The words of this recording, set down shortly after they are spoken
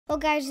Oh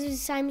guys, this is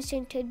Simas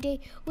and today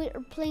we are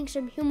playing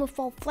some Human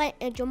Fall Flat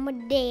and my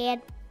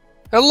dad.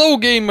 Hello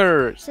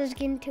gamers! So let's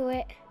get into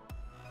it.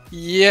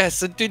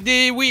 Yes, and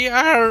today we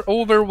are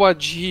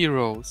Overwatch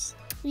heroes.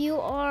 You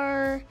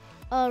are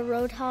a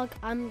Roadhog,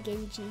 I'm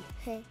Genji.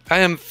 Hey. I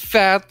am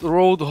Fat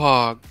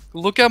Roadhog.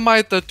 Look at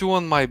my tattoo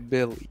on my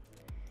belly.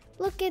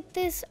 Look at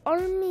this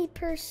army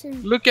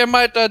person. Look at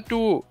my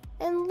tattoo.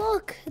 And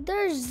look,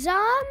 there's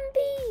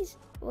zombies.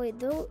 Wait,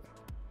 though.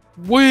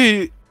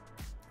 Wait,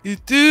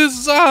 it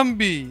is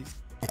zombies.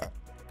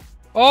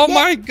 Oh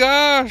my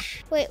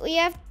gosh. Wait, we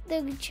have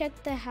to check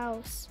the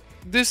house.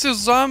 This is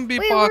zombie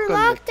Wait, apocalypse. we're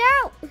locked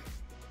out.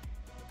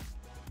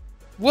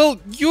 Well,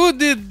 you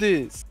did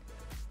this.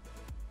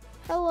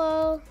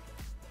 Hello.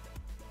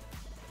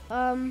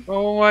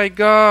 Oh my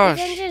gosh.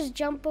 You can just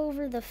jump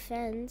over the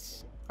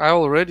fence. I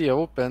already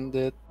opened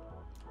it.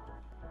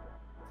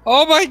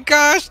 Oh my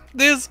gosh,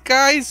 this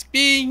guy's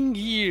being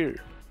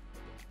here.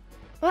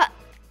 What?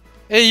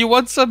 Hey, you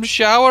want some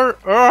shower?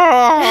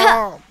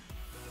 Ah!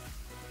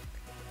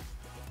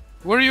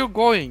 Where are you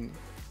going?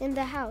 In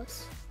the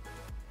house.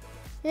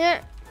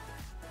 Yeah.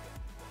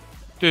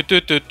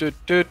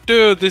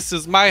 This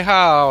is my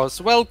house.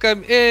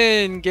 Welcome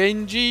in,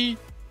 Genji.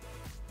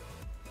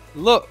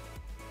 Look.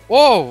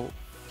 Whoa,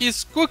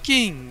 he's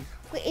cooking.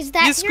 Wait, is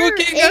that He's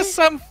cooking us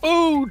some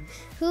food.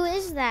 Who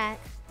is that?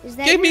 Is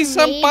that Give me your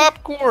some maid?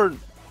 popcorn.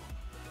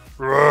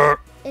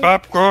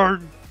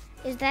 Popcorn.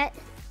 Is that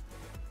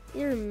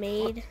your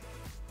maid?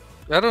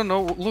 I don't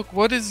know. Look,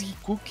 what is he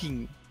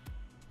cooking?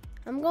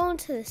 I'm going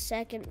to the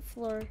second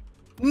floor.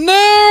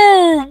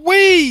 No!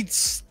 Wait!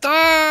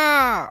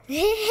 Stop!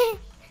 Wait,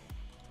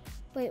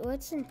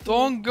 what's in here?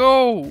 Don't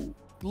go!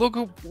 Look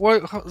at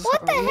what the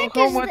look heck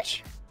how is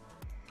much.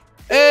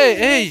 Who Hey, is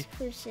hey! this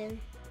person?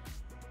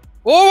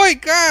 Oh my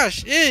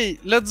gosh! Hey,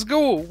 let's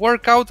go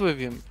work out with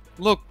him.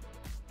 Look.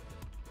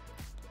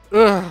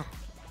 Ugh.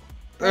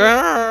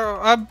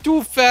 I'm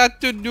too fat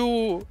to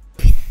do.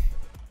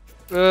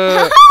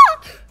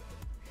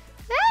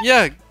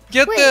 Yeah,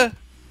 get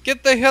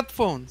the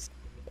headphones.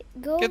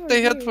 Go Get over the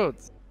here.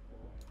 headphones.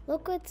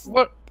 Look what's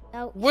What?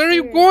 out Where are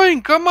you here.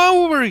 going? Come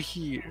over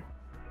here.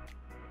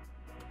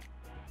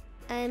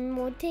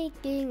 I'm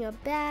taking a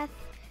bath.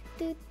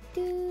 Do,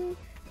 do,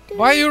 do.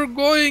 Why you're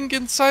going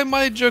inside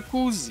my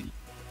jacuzzi?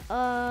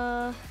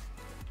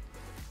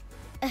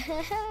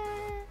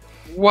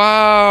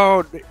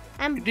 Wow,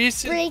 I'm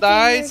this is breaking your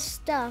nice.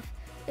 stuff.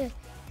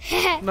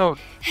 No.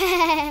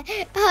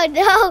 Oh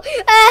no!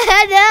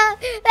 Oh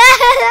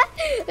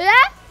no!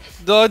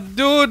 Don't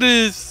do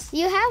this.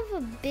 You have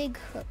a big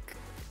hook.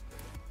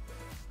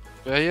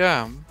 I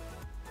am.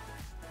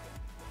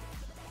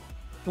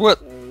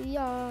 What?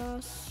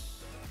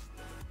 Yes.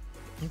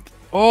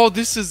 Oh,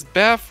 this is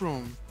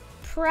bathroom.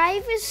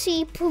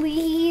 Privacy,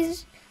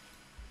 please.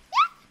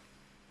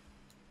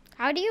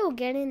 How do you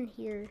get in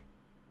here?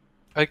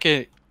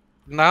 Okay.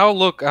 Now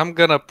look, I'm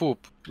gonna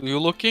poop. You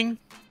looking?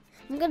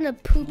 I'm gonna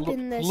poop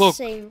in the look.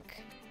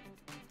 sink.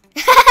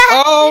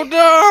 Oh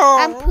no!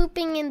 I'm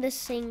pooping in the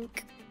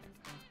sink.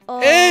 Oh,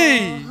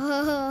 Hey!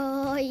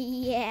 Oh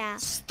yeah.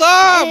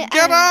 Stop!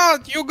 Get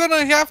out! You're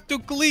gonna have to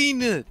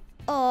clean it.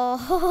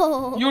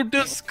 Oh. You're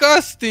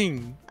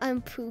disgusting.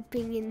 I'm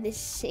pooping in the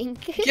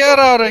sink. Get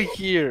out of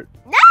here.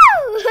 No!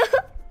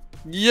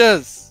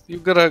 Yes,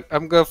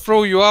 I'm gonna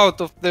throw you out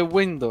of the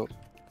window.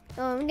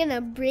 Oh, I'm gonna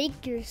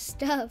break your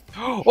stuff.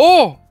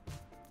 Oh!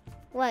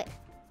 What?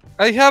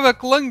 I have a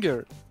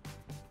clunger.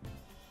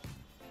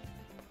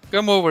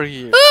 Come over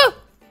here.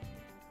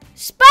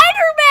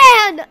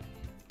 Spider-Man!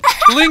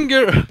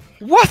 Clinger.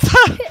 What?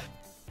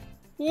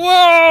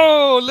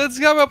 Whoa! Let's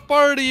have a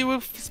party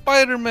with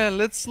Spider-Man.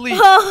 Let's sleep.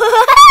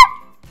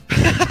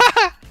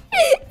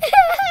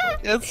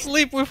 Let's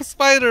sleep with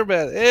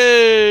Spider-Man.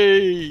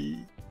 Hey!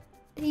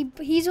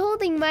 He's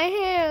holding my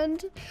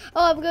hand.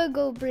 Oh, I'm gonna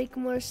go break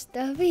more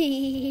stuff.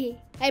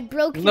 I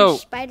broke your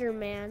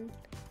Spider-Man.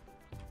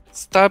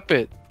 Stop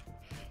it.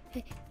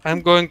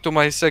 I'm going to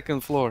my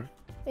second floor.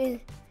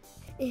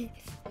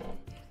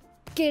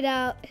 Get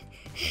out.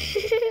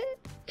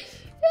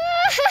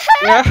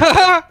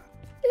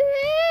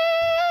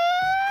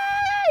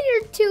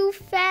 You're too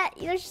fat.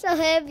 You're so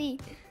heavy.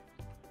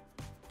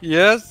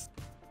 Yes?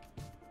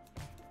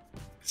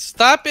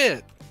 Stop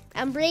it.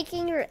 I'm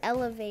breaking your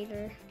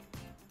elevator.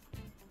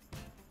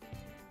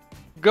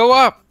 Go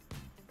up.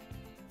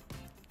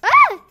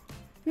 Ah!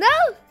 No!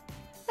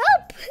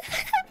 Help!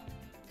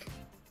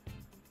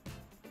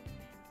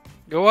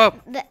 Go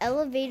up. The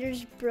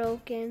elevator's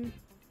broken.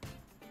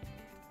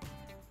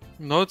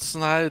 No, it's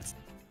not.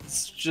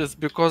 It's just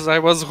because I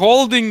was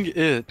holding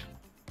it.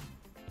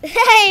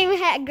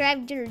 I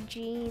grabbed your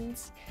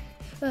jeans.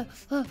 Oh,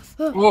 oh,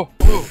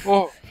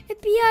 oh.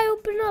 FBI,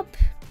 open up.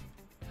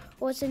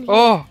 What's in here?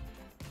 Oh.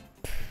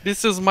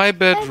 This is my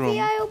bedroom.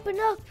 FBI, open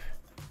up.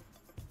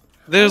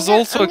 There's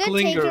also a take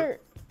clinger. your...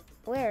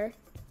 Where?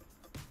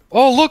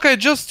 Oh, look, I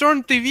just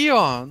turned TV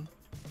on.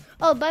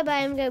 Oh,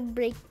 bye-bye. I'm gonna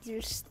break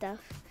your stuff.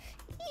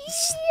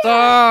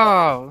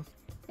 Stop.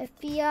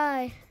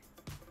 FBI.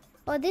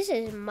 Oh, this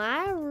is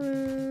my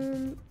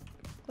room.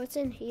 What's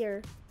in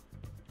here?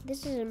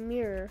 This is a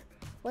mirror.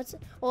 What's?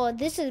 Oh,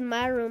 this is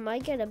my room. I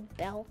get a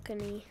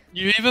balcony.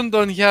 You even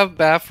don't have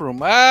bathroom.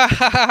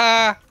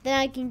 Ah! Then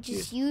I can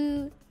just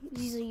use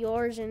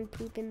yours and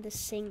poop in the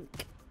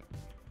sink.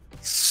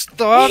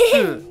 Stop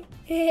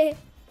it!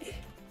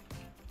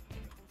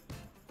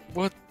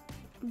 What?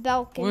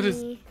 Balcony. What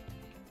is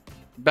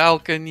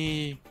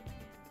balcony?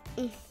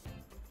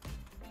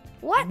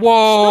 What?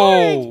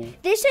 Whoa!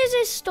 Storage. This is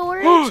a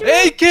storage room.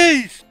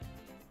 AKs!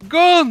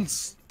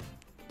 Guns!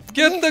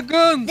 Get the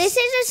guns! This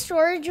is a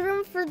storage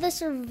room for the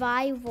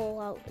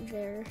survival out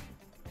there.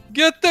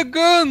 Get the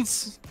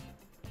guns!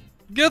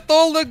 Get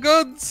all the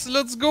guns!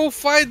 Let's go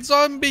fight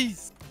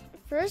zombies!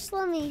 First,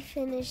 let me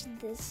finish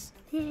this.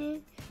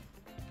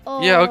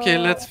 Oh. Yeah, okay,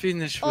 let's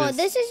finish this. Oh,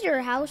 this is your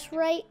house,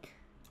 right?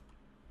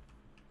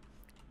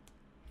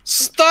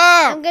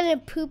 Stop! I'm gonna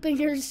poop in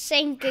your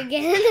sink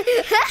again.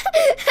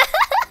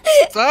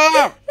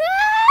 Stop!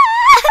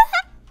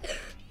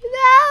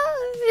 No,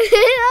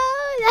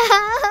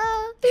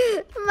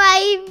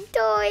 my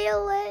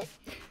toilet.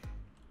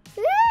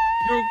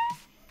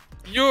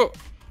 You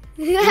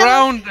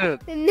grounded.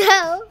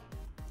 No.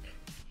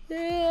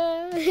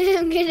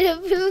 I'm gonna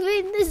poop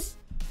in this.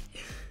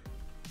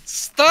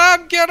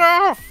 Stop! Get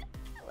off!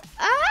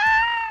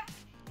 Ah!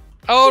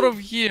 Out of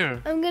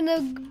here! I'm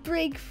gonna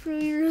break through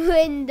your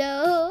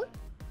window.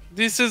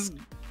 This is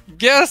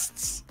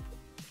guests'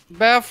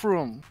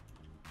 bathroom.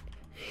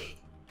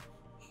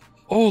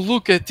 Oh,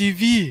 look, a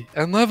TV,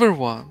 another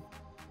one.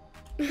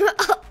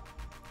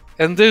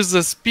 And there's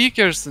the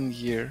speakers in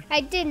here.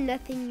 I did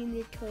nothing in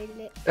the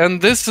toilet.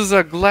 And this is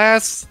a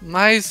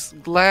nice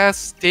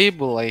glass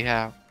table I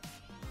have.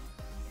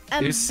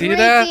 You see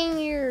that? I'm breaking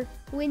your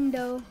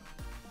window.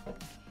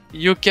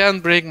 You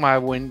can't break my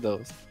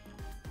windows.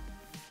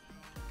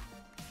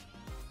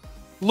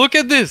 Look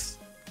at this.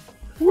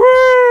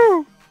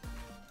 Woo!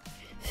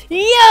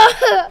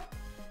 Yeah!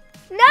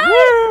 No!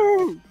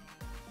 Woo!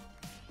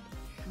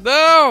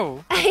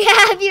 No! I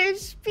have your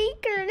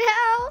speaker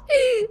now.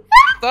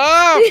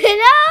 Stop!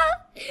 No!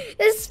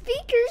 The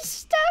speaker's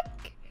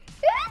stuck.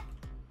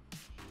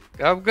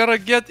 I'm gonna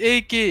get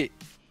AK.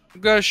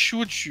 I'm gonna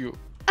shoot you.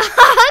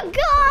 Oh,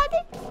 God!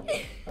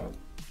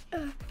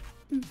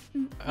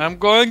 I'm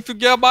going to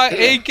get my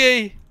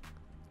AK.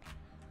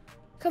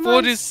 Come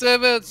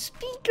 47. on,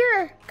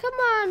 speaker! Come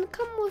on,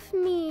 come with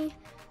me.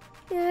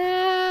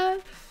 Yeah.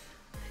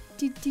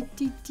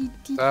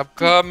 Stop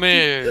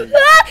coming.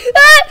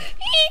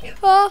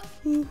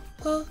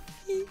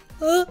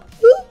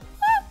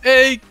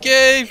 AK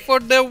for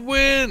the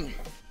win.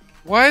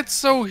 Why it's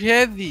so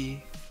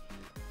heavy?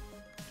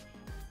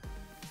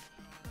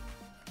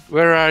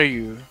 Where are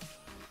you?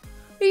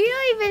 You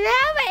don't even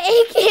have an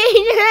AK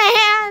in your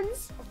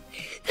hands.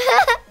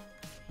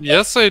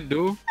 Yes, I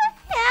do.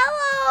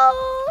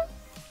 Hello.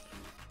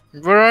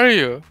 Where are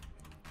you?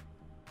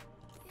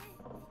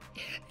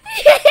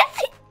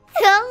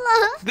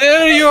 Hello.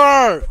 There you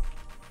are.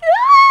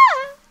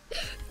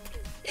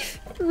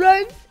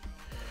 Run.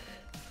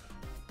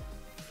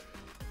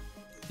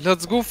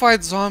 Let's go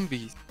fight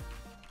zombies.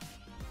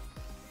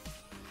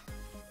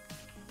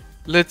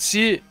 Let's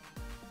see.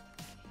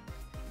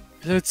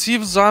 Let's see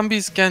if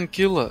zombies can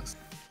kill us.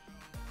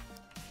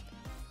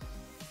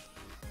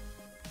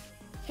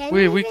 Can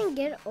Wait, you we even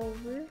get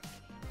over?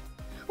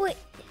 Wait.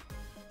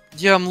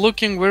 Yeah, I'm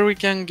looking where we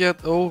can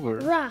get over.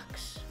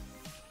 Rocks.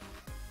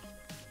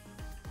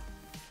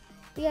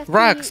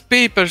 Rocks,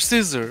 paper,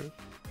 scissors.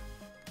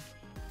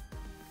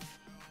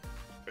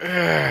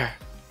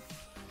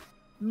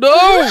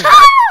 No!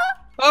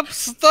 I'm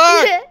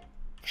stuck! And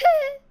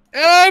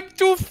I'm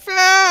too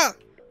fat!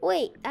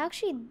 Wait,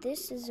 actually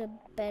this is a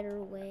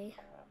better way.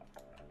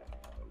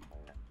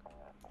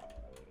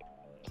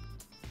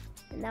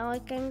 Now I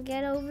can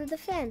get over the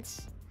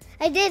fence.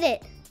 I did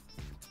it!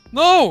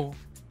 No!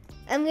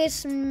 I'm gonna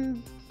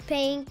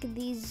spank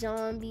these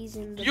zombies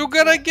in the You're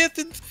gonna butt. get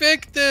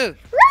infected!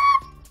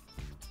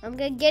 I'm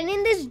gonna get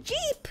in this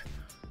Jeep!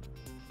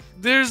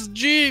 There's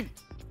Jeep!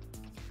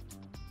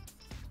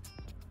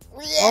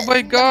 Oh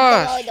my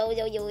gosh!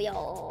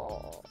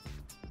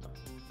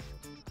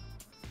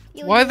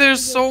 Why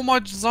there's so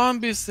much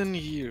zombies in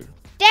here?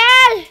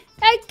 Dad!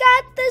 I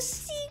got the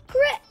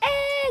secret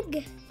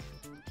egg!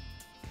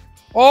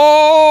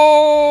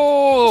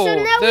 Oh! So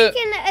now we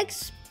can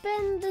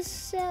expend the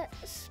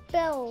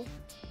spell.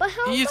 But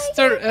how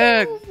Easter am I gonna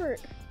egg. get over?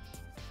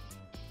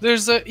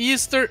 There's an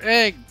Easter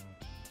egg.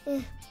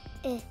 I'm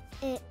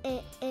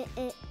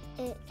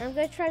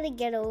gonna try to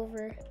get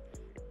over.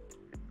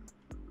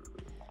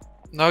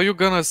 Now you're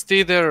gonna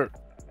stay there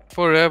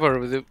forever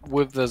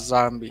with the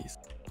zombies.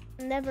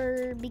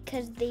 Never,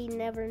 because they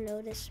never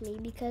notice me,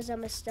 because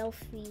I'm a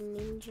stealthy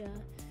ninja.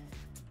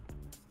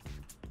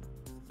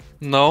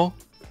 No?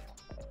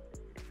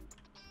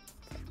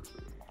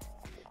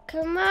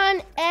 Come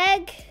on,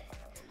 egg!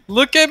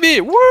 Look at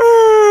me!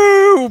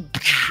 Woo!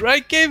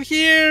 I came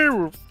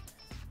here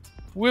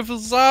with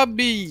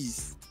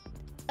zombies.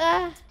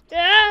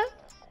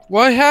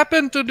 What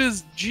happened to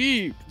this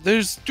Jeep?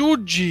 There's two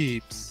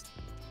Jeeps.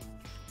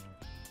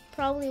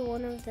 probably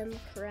one of them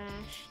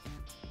crashed.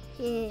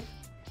 Yeah.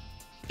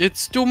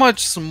 It's too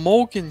much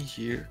smoke in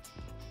here.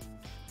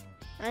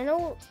 I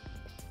know.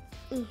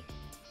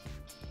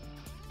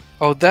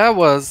 Oh, that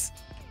was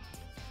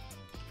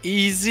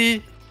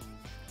easy.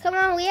 Come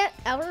on,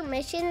 our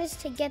mission is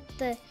to get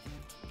the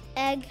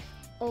egg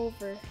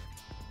over.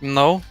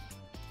 No.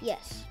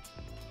 Yes.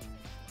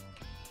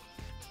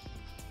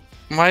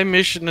 My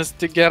mission is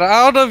to get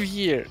out of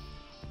here.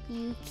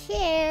 You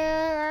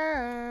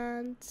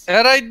can't.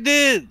 And I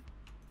did.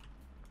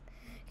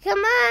 Come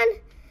on.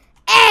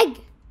 Egg!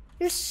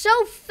 You're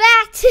so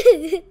fat.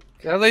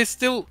 And I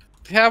still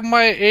have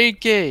my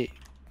AK.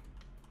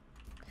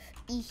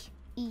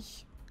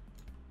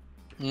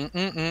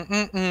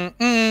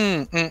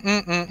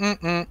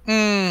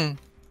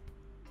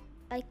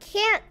 I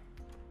can't.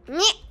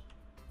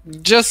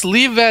 Just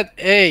leave that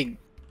egg.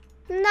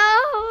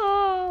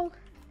 No.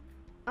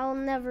 I'll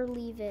never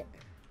leave it.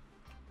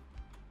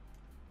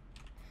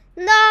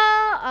 No,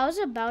 I was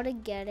about to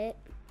get it,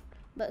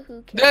 but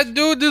who cares? That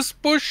dude is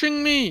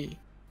pushing me.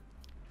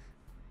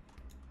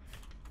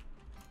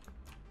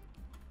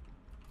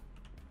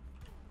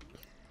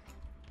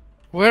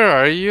 Where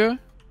are you?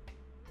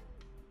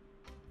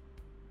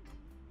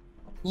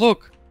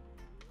 Look,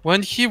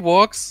 when he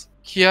walks,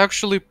 he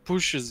actually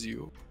pushes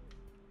you.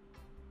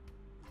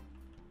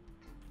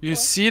 You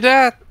see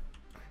that?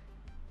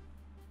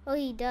 Oh,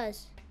 he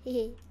does.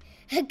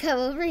 Come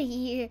over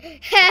here.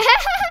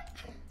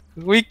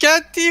 We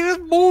can't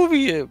even move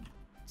him.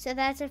 So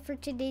that's it for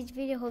today's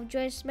video. Hope you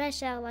enjoyed.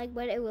 Smash that like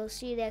button and we'll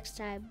see you next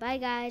time. Bye,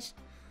 guys.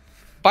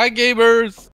 Bye, gamers.